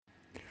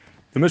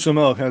The Mishnah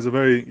Melech has a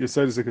very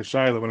Yesodisik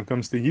Shaila when it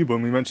comes to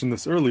Yibum. We mentioned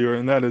this earlier,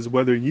 and that is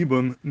whether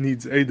Yibum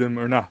needs Adim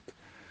or not.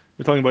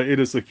 We're talking about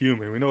Edus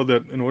Akiyume. We know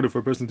that in order for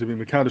a person to be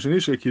Mekadosh and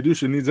Isha,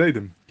 Kiddushin needs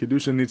Adim.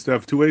 Kiddushin needs to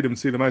have two Adim,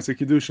 see the Maisa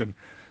Kiddushin.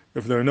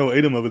 If there are no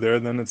Adim over there,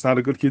 then it's not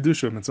a good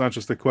Kiddushin. It's not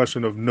just a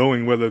question of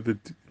knowing whether the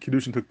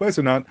Kiddushin took place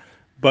or not,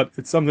 but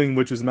it's something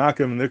which is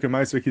Makam and Nikar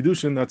Maisa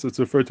Kiddushin. That's what's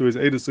referred to as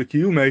Edus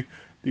Akiyume.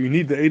 You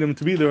need the Adim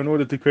to be there in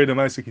order to create a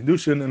Maisa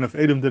Kiddushin, and if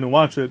Adim didn't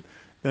watch it,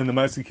 then the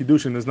Maisa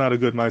Kiddushin is not a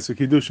good Maisa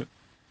Kiddushin.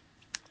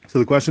 So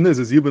the question is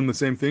Yibum the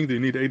same thing? Do you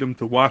need Adim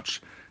to watch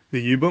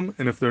the Yibum?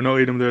 And if there are no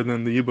Adim there,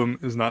 then the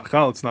Yibum is not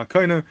Chal, it's not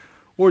Kaina.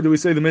 Or do we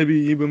say that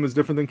maybe Yibum is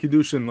different than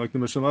Kiddushin? Like the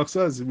Mishnah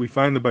says, we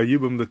find that by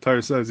Yibum, the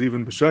Torah says,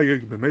 even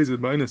B'shayik, B'mezid,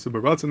 B'ainis,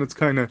 B'ratzin, it's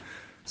Kaina.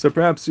 So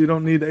perhaps you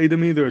don't need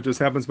Adim either, it just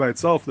happens by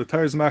itself. The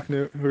Torah is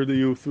makner her to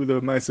you through the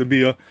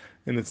Maisabiyah,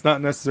 and it's not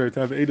necessary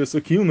to have Edus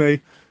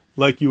Akiyume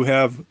like you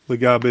have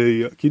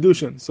Legabe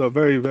Kiddushin. So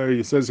very,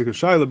 very, says a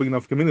Shaila, big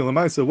enough community,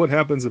 Lamaisa, what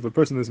happens if a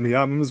person is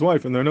Miyam his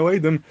wife and there are no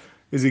Adim?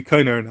 Is he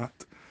kaina or not?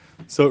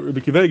 So Rabbi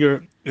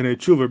Kiveger in a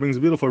tshuva brings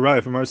a beautiful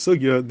raya from our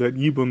sugya that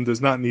Yibum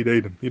does not need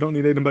Adim. You don't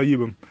need Adim by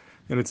Yibum,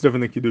 and it's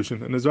different than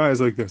Kiddushin. And his raya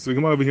is like this. So the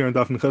Gemara over here in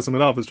Daf Nechesam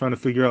and Alf is trying to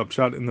figure out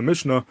pshat in the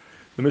Mishnah.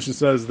 The Mishnah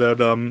says that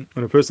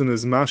when a person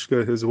is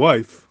mashka his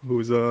wife,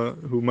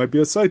 who might be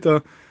a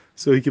saita,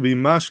 so he could be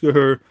mashka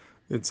her.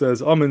 It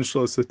says Amin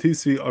shlo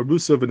satisi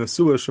arusa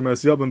v'nesua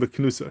shemes yabam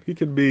v'knusa. He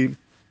could be,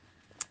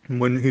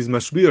 when he's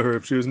mashbiah her,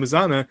 if she was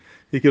mizana,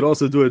 he could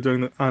also do it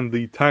on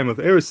the time of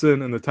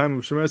Erison and the time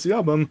of Shemeres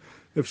Yabam,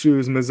 if she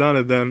was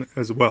mizana then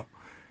as well.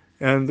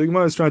 And the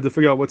Gemara is trying to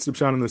figure out what's the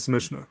pshat in this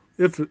Mishnah.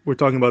 If we're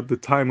talking about the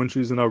time when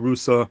she's in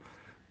Arusa,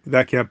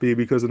 that can't be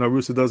because an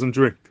Arusa doesn't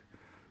drink.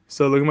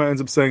 So the Gemara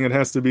ends up saying it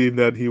has to be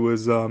that he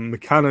was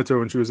mechanater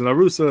when she was in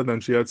Arusa, then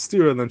she had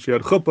stira, then she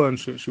had chuppah, and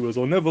she was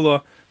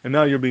onivala, and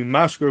now you're being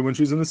mashker when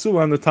she's in the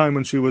suah on the time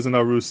when she was in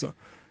Arusa.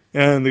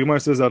 And the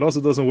Gemara says that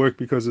also doesn't work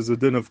because there's a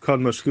din of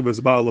kadma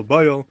shchivas ba'al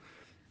abayil,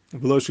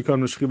 below she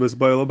kadma shchivas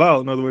ba'al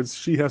abayil. In other words,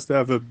 she has to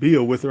have a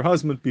bia with her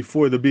husband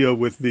before the bia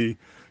with the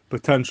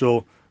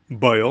potential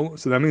bayil.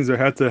 So that means there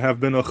had to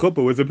have been a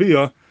chuppah with a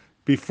bia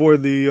before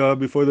the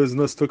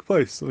znus took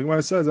place. So the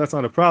Gemara says that's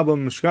not a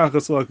problem.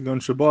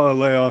 Keggon sheba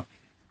Alya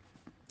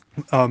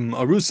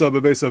Arusa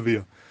bebeis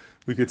Avia.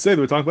 We could say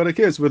that we're talking about a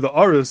case where the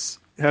Aris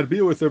had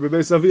bia with her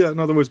bebeis Avia. In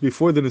other words,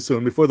 before the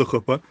nisuin, before the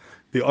chuppah,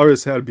 the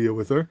Aris had bia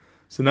with her.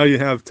 So now you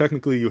have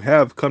technically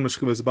kadma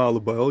shchivas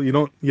ba'al abayil. You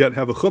don't yet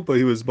have a chuppah.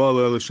 He was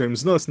ba'al l'shem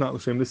znus, not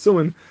l'shem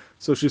nisuin.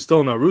 So she's still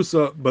in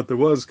Arusa, but there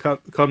was kadma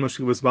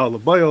shchivas ba'al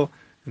abayil,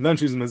 and then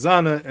she's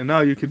mezana, and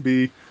now you could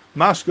be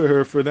mashka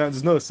her for that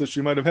znus that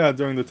she might have had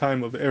during the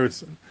time of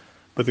Erison.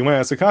 But the Gemara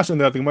asks a question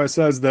that the Gemara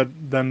says that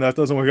then that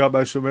doesn't work out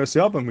by Shemeres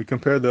Yabam. We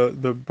compare the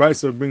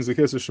Brisa brings the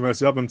case of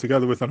Shemeres Yabam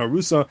together with an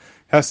Arusa,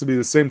 has to be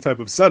the same type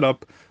of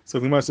setup. So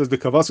the Gemara says the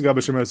Kavasga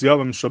by Shemeres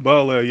Yabam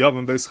Shabal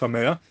Yavam Beis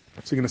Chameya.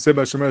 So you're going to say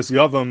by Shemeres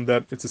Yavam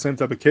that it's the same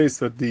type of case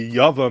that the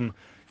Yavam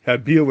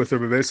had bia with her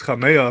Beis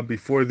Chameya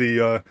before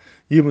the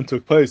Yibum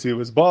took place. He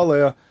was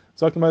Baalea.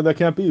 Talking about that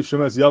can't be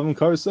Shemes Yavam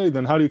Karsei.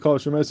 Then how do you call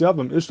Shemes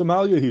Yavam? Ishtam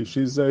Alyahi.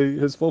 She's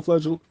his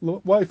full-fledged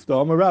wife. The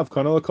Amar Rav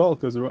Kana Lakol,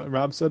 because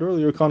Rav said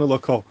earlier Kana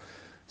Lakol.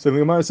 So the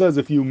Gemara says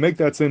if you make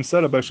that same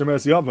setup by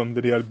Shemes Yavam,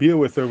 that he had bia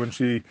with her when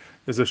she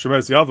is a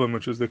Shemes Yavam,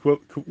 which is the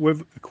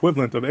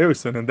equivalent of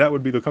Erison, and that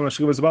would be the Kana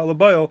Shchivas Ba'al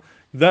Abayil,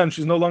 then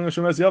she's no longer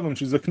Shemes Yavam.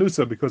 She's a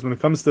Knusa, because when it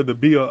comes to the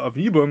bia of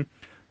Yibum,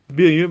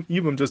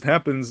 Yibum just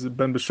happens,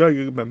 ben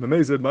b'shayig, ben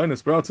b'mezid,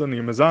 b'ainis, b'ratzin,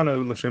 yemazana,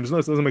 l'shem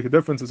znus, doesn't make a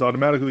difference, it's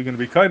automatically going to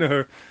be kind of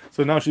her,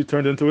 so now she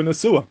turned into a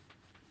nesua.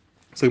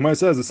 So Gemara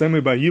says, the same way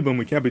by Yibum,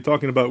 we can't be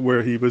talking about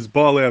where he was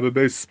ba'alei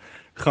b'beis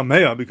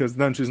chameya, because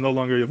then she's no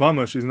longer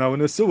Yevamos, she's now a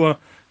nesua.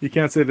 You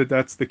can't say that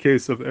that's the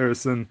case of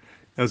Erison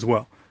as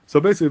well. So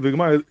basically, the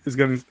Gemara is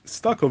getting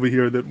stuck over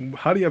here, that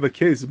how do you have a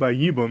case by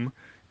Yibum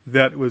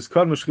that was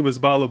kadma shchivas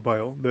ba'al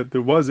abayil, that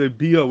there was a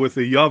bia with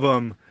a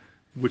yavam,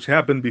 which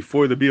happened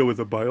before the bia with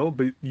a bayil,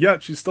 but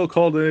yet she's still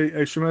called a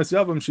Shemes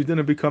Yavam. She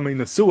didn't become a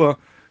Nesua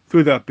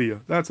through that bia.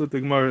 That's what the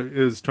Gemara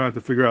is trying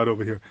to figure out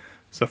over here.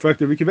 So,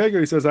 Frekter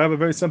Rikiveger, he says, I have a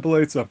very simple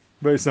eitzah.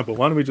 Very simple.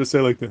 Why don't we just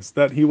say like this?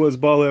 That he was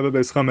Baalei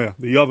Beis Chameya.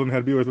 The Yavam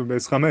had bia with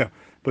Beis Chameya.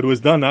 But it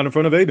was done not in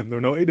front of Adam. There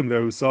were no Adam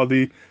there who saw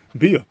the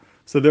bia.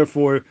 So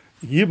therefore,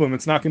 Yibum,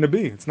 it's not going to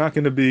be. It's not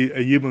going to be a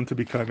Yibum to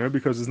be kainer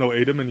because there's no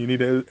Adam and you need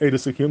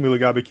Edus Akiyum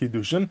Milagabe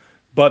Kiddushin.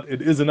 But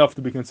it is enough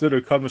to be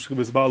considered kadma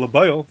shchivas ba'al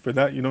abayil. For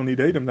that, you don't need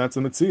Adam. That's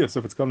a mitzvah. So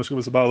if it's kadma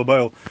shchivas ba'al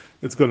abayil,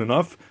 it's good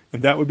enough.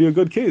 And that would be a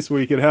good case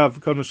where you could have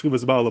kadma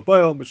shchivas ba'al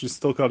abayil, but she's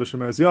still called a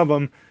Shemes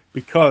Yavam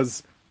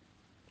because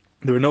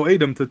there were no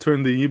Adam to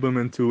turn the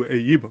Yibum into a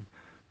Yibum.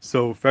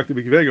 So,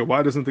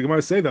 why doesn't the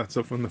Gemara say that?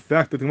 So, from the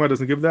fact that the Gemara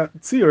doesn't give that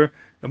tzir,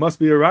 it must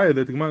be a raya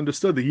that the Gemara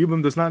understood that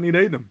Yibum does not need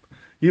Adam.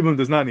 Yibum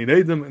does not need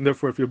Adam, and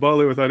therefore, if you're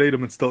Baalei without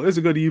Adam, it still is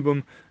a good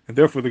Yibum, and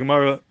therefore the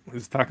Gemara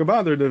is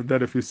takabader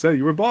that if you say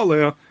you were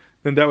Baalei,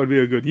 then that would be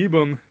a good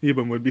Yibum.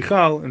 Yibum would be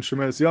Chal, and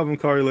Shemes Yavam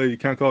Karile, you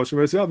can't call it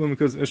Shemes Yavam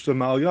because Ishta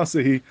Ma'al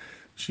Yasahi,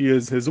 she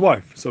is his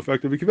wife. So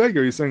effectively,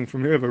 he's saying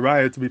from here, of a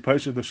raya to be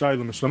paisha the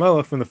shayla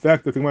mishlamela, from the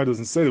fact that the Gemara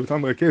doesn't say that we're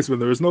talking about a case where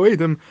there is no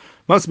Edom,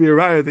 must be a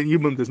raya that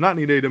Yibum does not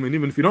need Edom, and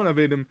even if you don't have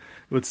Edom,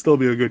 it would still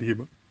be a good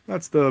Yibum.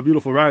 That's the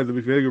beautiful raya that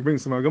Bikveger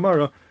brings from our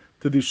Gemara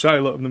to the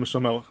shayla of the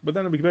mishlamela. But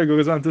then Bikveger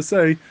goes on to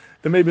say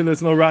that maybe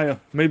there's no raya.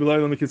 Maybe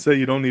Laila could say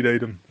you don't need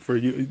Edom for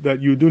you,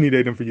 that you do need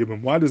Edom for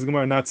Yibum. Why does the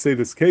Gemara not say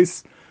this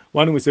case?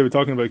 Why don't we say we're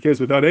talking about a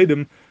case without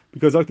Edom?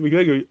 Because Dr.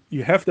 B'Gregor,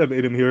 you have to have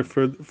Edom here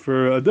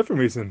for a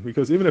different reason.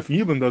 Because even if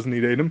Yibum doesn't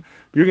need Edom,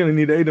 you're going to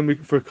need Edom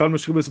for Kad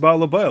Meshchibas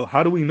Baal Abayil.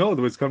 How do we know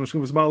there was Kad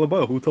Meshchibas Baal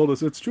Abayil? Who told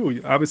us it's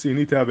true? Obviously, you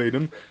need to have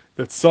Edom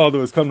that saw there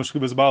was Kad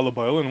Meshchibas Baal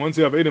Abayil, and once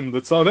you have Edom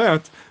that saw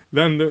that,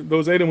 then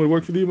those Edom would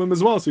work for the Yibum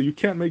as well. So you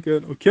can't make a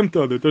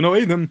kimta that there are no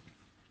Edom,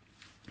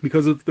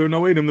 because if there are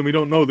no Edom, then we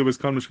don't know there was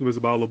Kad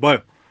Meshchibas Baal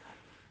Abayil.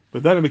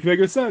 But then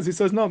B'Gregor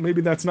says, no,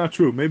 maybe that's not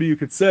true. Maybe you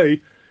could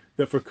say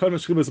that for Kad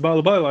Meshchibas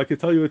Baal Abayil, I could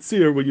tell you at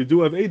Seir where you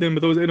do have Edom,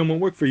 but those Edom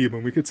won't work for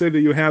Yibum. We could say that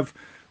you have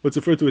what's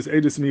referred to as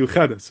Edis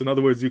Miyuchedes. In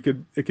other words, it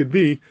could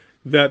be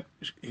that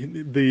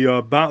the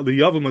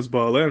Yevamos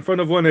Baal in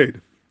front of one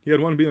Ed. He had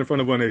one bee in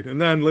front of one Ed,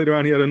 and then later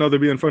on he had another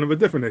bee in front of a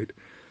different Ed.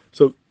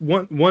 So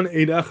one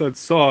Ed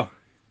Echad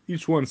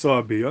each one saw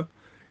a bia,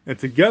 and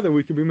together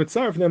we could be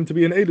mitzvah for them to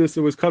be an Edis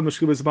that was Kad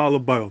Meshchibas Baal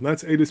Abayil.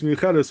 That's Edis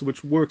Miyuchedes,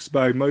 which works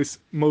by most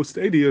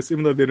Edis,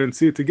 even though they didn't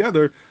see it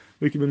together.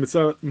 We can be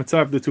mitzvah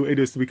the two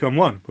Edis to become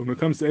one. But when it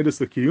comes to Edis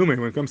the Kiyume,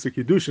 when it comes to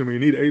Kiddushin, when you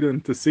need Edom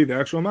to see the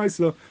actual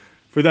Maisa,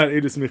 for that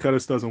Edis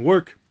Michedes doesn't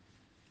work.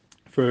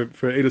 For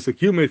Edis the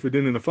Kiyume, for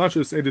Din and the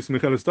Fashis, Edis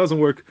Michedes doesn't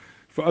work.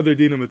 For other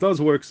Dinim it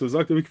does work. So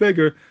Zakta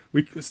B'Kveger,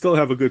 we still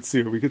have a good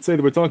seer. We could say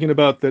that we're talking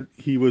about that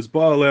he was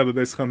Ba'aleh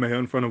Beis Chamea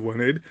in front of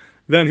one Ed,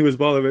 then he was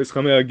Ba'aleh Beis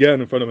Chamea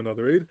again in front of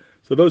another Ed.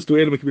 So those two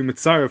Edom could be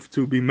mitzaref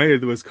to be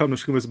made. There was Kad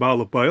Meshchibas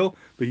Baal Abayil,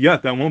 but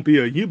yet that won't be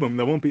a Yibum.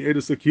 That won't be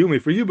Edus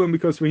Kiyume for Yibum,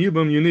 because for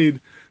Yibum you need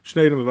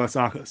Shnei Edom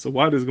V'Asachas. So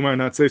why does Gemara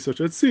not say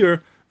such a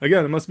seer?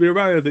 Again, it must be a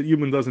raya that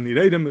Yibum doesn't need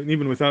Edom, and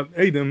even without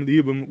Edom,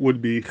 the Yibum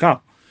would be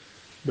Chal.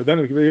 But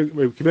then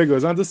Kibbe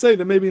goes on to say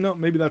that maybe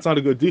that's not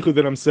a good dichud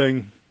that I'm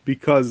saying,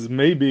 because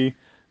maybe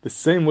the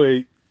same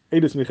way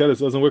Edis Michedes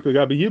doesn't work with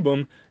Gabi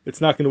Yibum,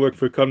 it's not going to work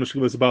for Kad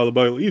Meshchibas Baal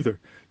Abayil either.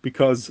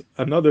 Because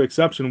another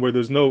exception where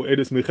there's no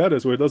Edis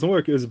Michedes, where it doesn't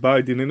work, is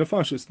by Din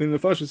Nefashis. Din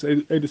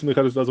Nefashis, Edis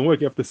Michedes doesn't work,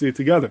 you have to see it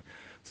together.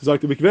 So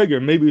Zakta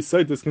B'Kveger, maybe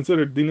Sait is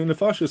considered Din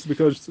Nefashis,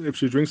 because if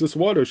she drinks this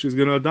water, she's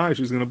going to die,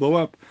 she's going to blow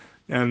up,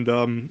 and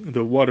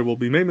the water will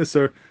be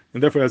Memiser,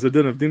 and therefore has a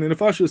din of Din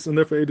Nefashis, and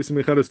therefore Edis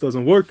Michedes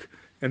doesn't work,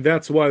 and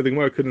that's why the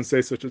Gemara couldn't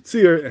say such a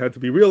tzir. It had to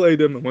be real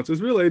Edom, and once it's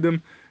real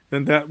Edom,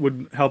 then that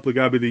would help the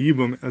Gabi the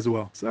Yibum as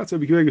well. So that's how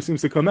B'Kveger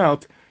seems to come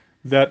out,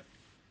 that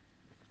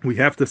we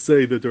have to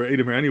say that there are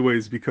Edom here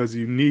anyways, because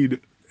you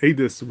need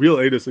Edis, real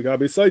Edis, the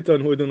Gabi Saita,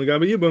 and who then the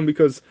Gabi Yibum,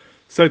 because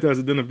Saita has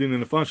a din of Din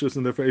and Nefashis,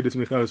 and therefore Edis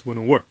Michedes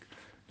wouldn't work.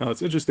 Now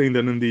it's interesting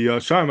that in the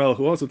Shar Melech,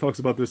 who also talks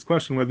about this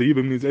question whether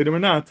Yibum needs Edom or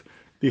not,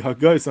 the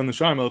Haggais on the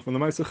Shar Melech from the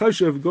Ma'aseh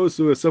Cheshev goes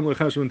to a similar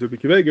Cheshev to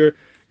B'Kveger,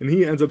 and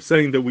he ends up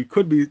saying that we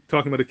could be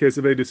talking about a case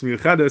of Edis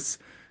Miyuchedes,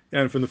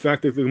 and from the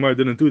fact that the Gemara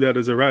didn't do that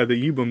as a raya,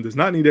 the Yibum does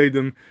not need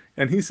Edom,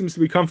 and he seems to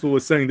be comfortable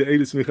with saying that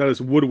Edis Michedes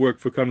would work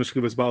for Kad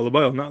Meshchibas Baal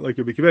Abayil, not like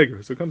a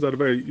B'Kveger. So it comes out a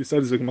very, you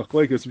said it's like a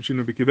machlekes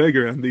between the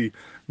B'Kveger and the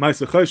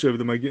Ma'aseh Cheshev,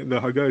 the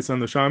Haggais on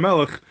the Shar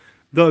Melech.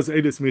 Does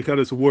Edis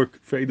Michedes work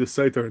for Edis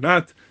Saita or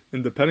not?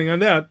 And depending on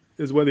that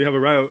is whether you have a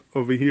raya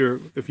over here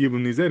if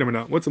Yibum needs Edom or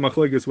not. What's a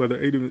machlekes whether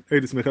Edis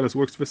Michedes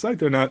works for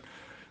Saita or not?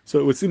 So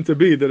it would seem to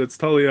be that it's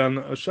tali on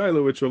a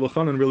shaila, which Rav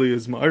Elchanan really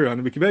is ma'ira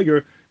on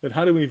B'Kveger, that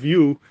how do we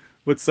view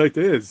what Saita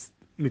is?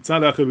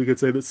 Mitzad Achad, we could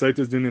say that Saita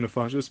is Din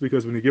Nefashis,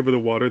 because when you give her the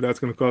water, that's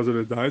going to cause her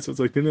to die, so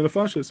it's like Din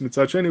Nefashis.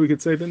 Mitzad Sheni, we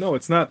could say that no,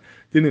 it's not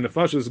Din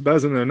Nefashis.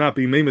 Bezin are not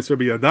being Memis or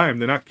B'Yadayim.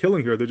 They're not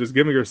killing her. They're just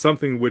giving her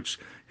something which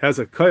has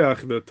a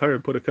kayach. The Torah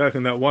put a kayach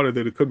in that water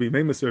that it could be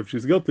Memis if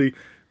she's guilty.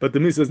 But the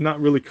Misa is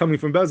not really coming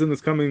from Bezin, it's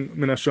coming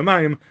min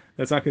hashamayim.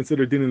 That's not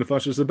considered Din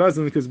Nefashis of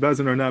Bezin, because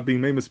Bezin are not being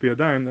Memis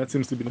B'Yadayim. That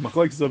seems to be the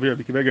machlekes over here.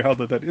 B'Kveger held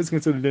that is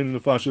considered Din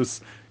Nefashis,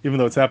 even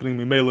though it's happening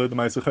Mimela. The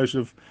Ma'aseh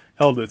Cheshev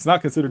held it's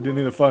not considered Din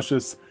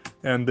Nefashis,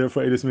 and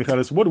therefore Edis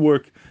Michedes would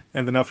work.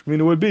 And the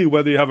nafkamina would be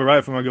whether you have a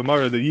raya from a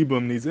Gemara that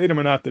Yibum needs Edom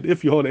or not. That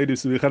if you hold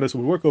Edis Michedes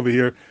would work over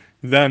here,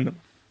 then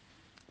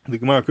the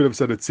Gemara could have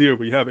said it's here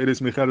where you have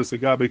Edis Michedes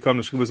Agabe Kam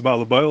Neshchibas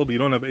Baal Abayil, but you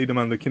don't have Edom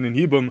on the kin and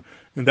Yibum,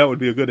 and that would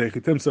be a good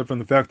echitimsa from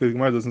the fact that the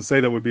Gemara doesn't say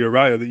that would be a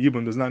raya that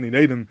Yibum does not need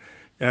Edom,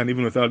 and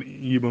even without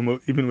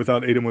Yibum, even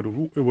without Edom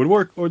it would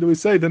work. Or do we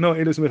say that no,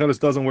 Edis Michedes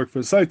doesn't work for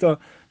Saita,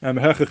 and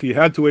Mehechach you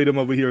had two Edom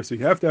over here, so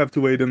you have to have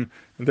two Edom,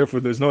 and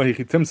therefore there's no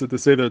echitimsa to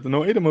say that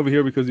no Edom over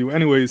here, because you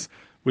anyways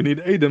would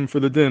need Edom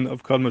for the din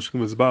of Kad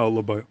Meshchibas Baal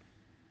Abayil.